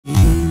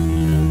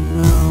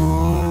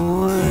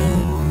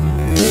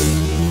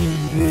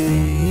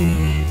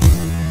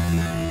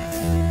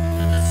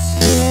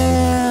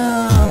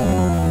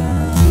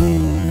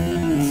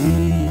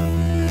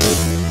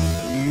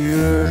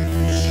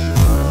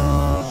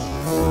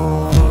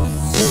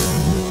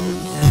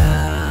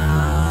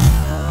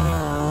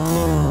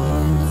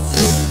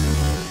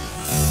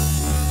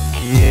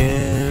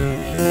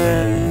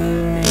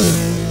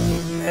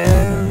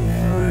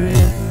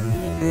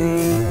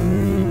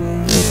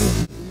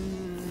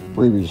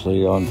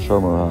Previously on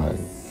Shermer High.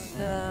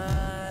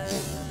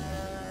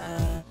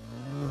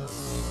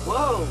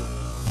 Whoa!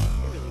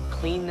 You really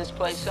cleaned this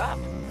place up.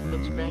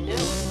 Looks brand new.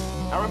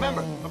 Now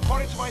remember,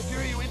 according to my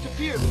theory, you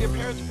interfered with your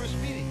parents' first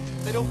meeting.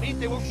 They don't meet,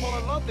 they won't fall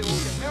in love, they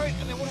won't get married,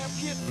 and they won't have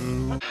kids.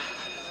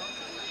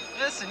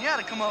 Listen, you ought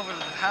to come over to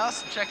the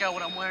house and check out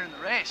what I'm wearing in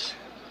the race.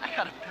 I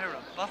got a pair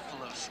of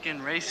buffalo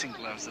skin racing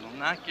gloves that'll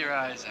knock your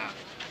eyes out.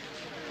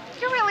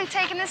 You're really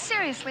taking this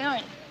seriously,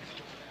 aren't you?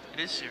 It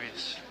is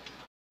serious.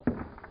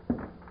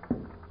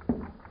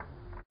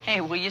 Hey,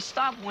 will you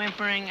stop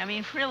whimpering? I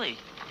mean, really,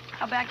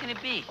 how bad can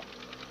it be?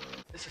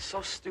 This is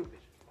so stupid.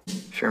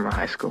 Shermer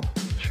High School,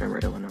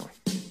 Shermer, Illinois.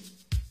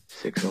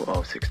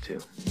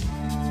 60062.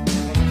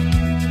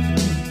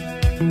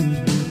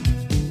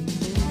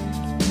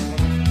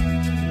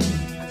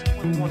 That's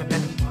what we want to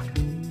bet, fuck.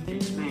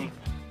 It's me.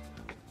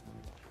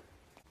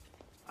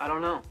 I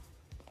don't know.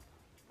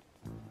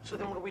 So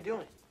then what are we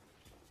doing?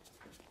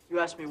 You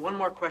ask me one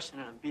more question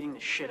and I'm beating the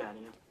shit out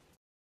of you.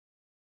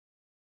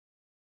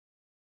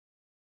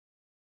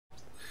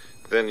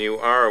 Then you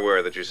are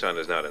aware that your son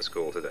is not in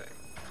school today?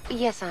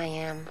 Yes, I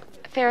am.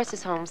 Ferris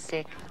is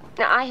homesick.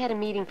 Now, I had a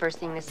meeting first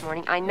thing this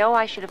morning. I know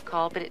I should have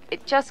called, but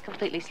it just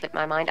completely slipped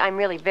my mind. I'm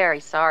really very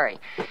sorry.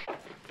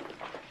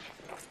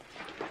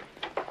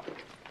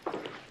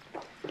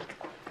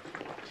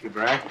 See,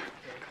 Brad?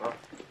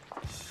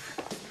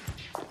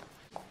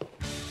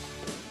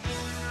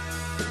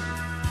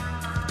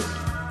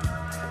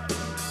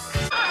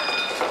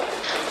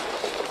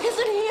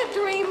 Isn't he a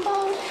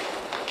dreamboat?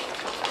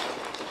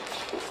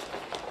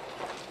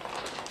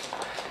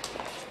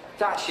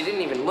 Doc, she didn't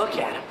even look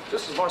at him.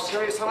 This is more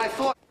serious than I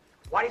thought.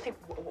 Why do you think,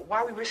 why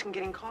are we risking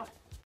getting caught?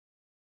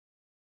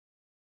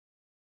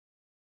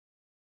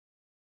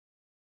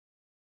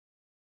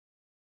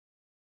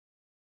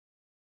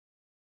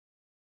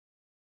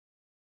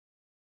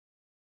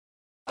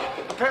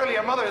 Apparently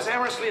your mother is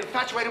amorously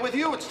infatuated with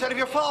you instead of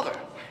your father.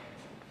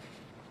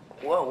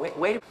 Whoa,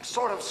 wait.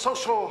 Sort of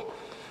social...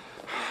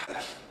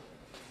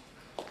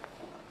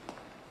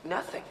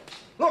 Nothing.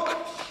 Look!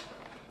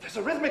 There's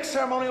a rhythmic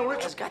ceremonial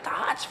ritual. It's got the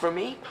hots for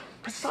me.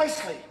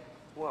 Precisely.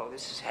 Whoa,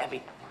 this is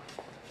heavy.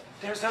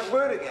 There's that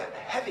word again,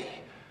 heavy.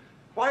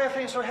 Why are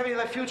things so heavy in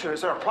the future?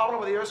 Is there a problem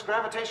with the Earth's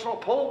gravitational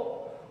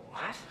pull?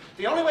 What?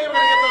 The only way we're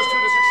going to get those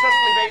two to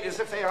successfully mate is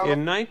if they are...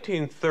 In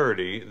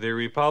 1930, the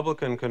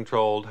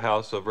Republican-controlled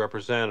House of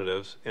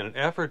Representatives, in an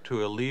effort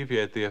to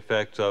alleviate the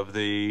effects of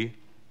the...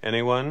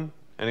 Anyone?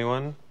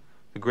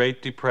 The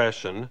Great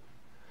Depression,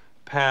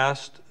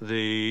 passed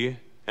the...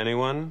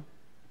 Anyone?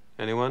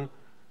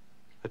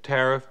 A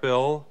tariff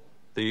bill,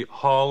 the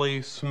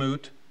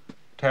Hawley-Smoot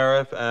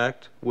Tariff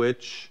Act,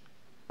 which...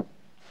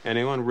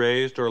 Anyone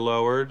raised or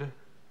lowered?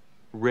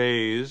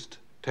 Raised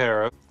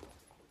tariff.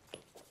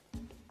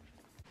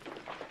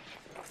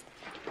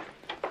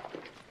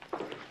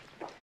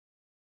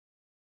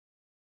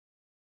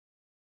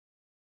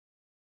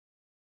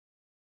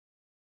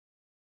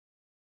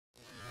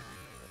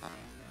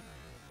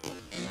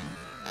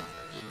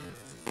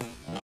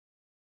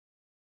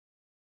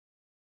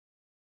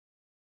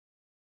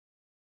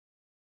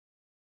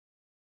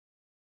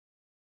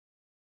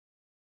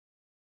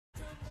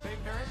 Save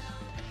Ferris.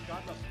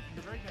 God bless you.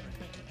 You're very generous.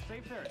 Thank you.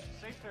 Save Ferris.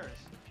 Save Ferris.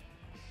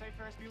 Save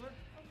Ferris Bueller.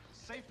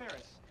 Save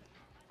Ferris.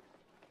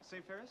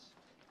 Save Ferris?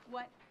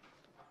 What?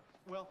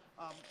 Well,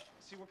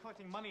 see, we're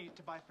collecting money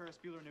to buy Ferris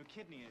Bueller a new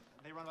kidney.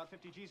 They run about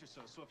 50 G's or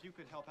so. So if you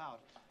could help out.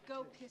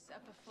 Go piss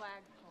up a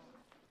flagpole.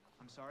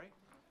 I'm sorry?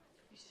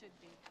 You should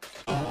be.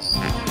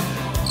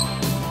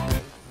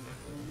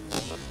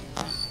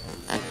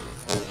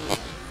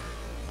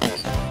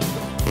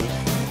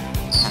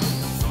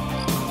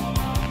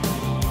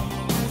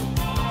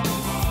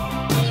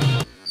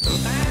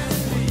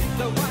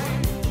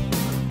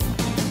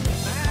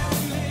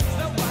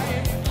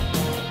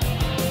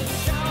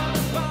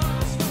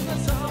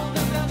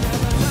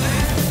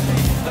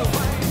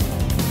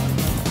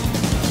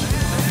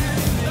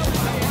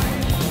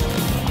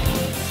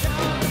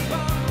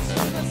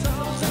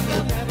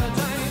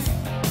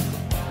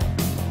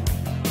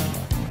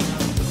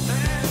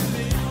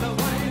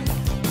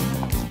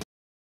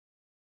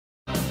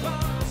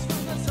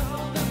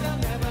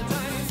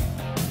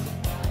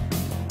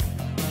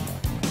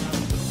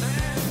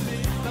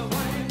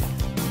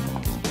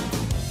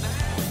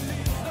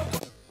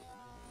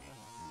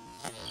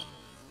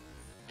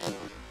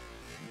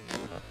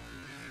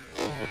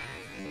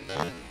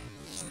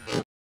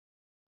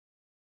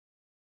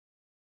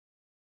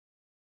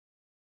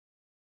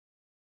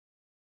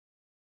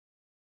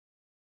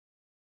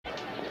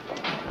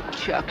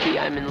 Chucky,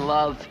 I'm in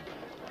love.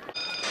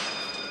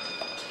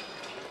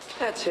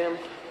 That's him.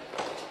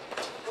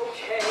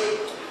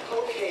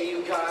 Okay,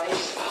 you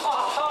guys.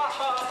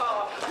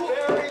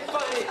 Very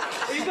funny.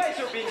 You guys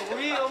are being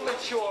real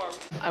mature.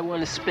 I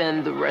want to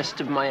spend the rest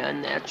of my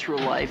unnatural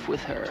life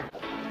with her.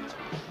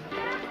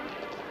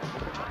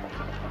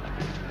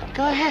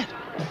 Go ahead.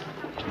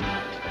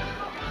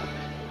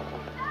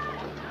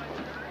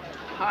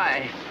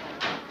 Hi.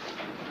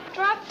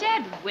 Drop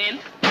dead,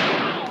 wimp.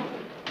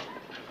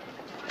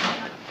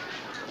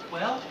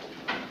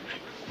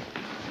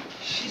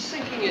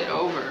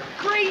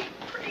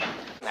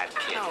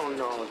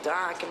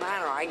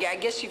 I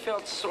guess she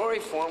felt sorry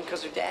for him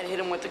because her dad hit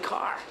him with the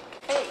car.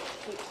 Hey,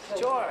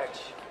 George,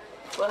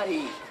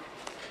 buddy,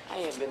 I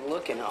have been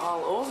looking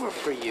all over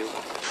for you.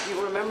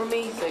 You remember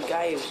me? The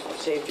guy who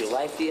saved your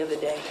life the other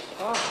day?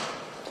 Oh,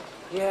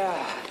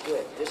 yeah,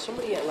 good. There's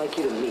somebody I'd like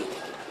you to meet.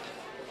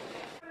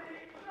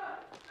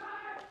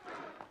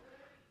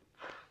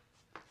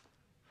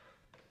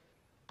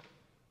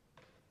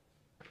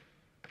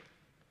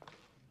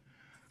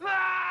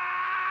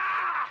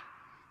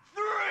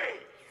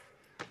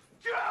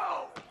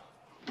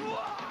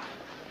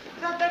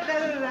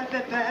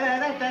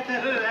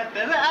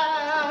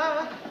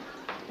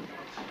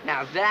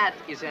 Now that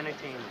is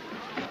entertainment.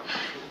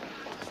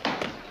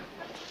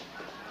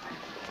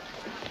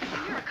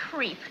 You're a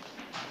creep.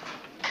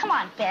 Come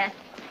on, Beth.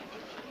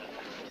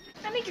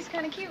 I think he's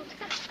kind of cute.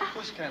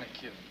 Who's kind of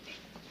cute?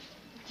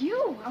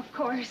 You, of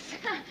course.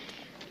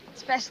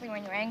 Especially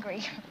when you're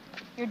angry.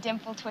 Your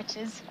dimple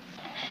twitches.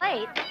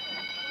 Wait.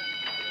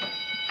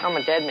 I'm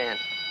a dead man.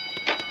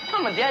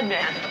 I'm a dead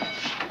man.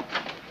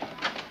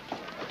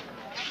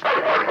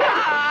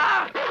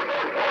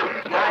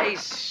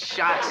 Nice,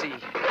 Shotzi.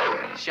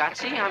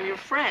 Shotzi, I'm your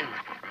friend.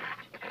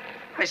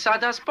 I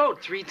sawdust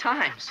boat 3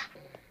 times.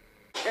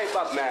 Hey,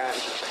 Buck, man.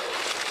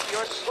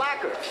 You're a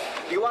slacker.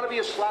 Do you want to be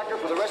a slacker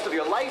for the rest of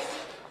your life?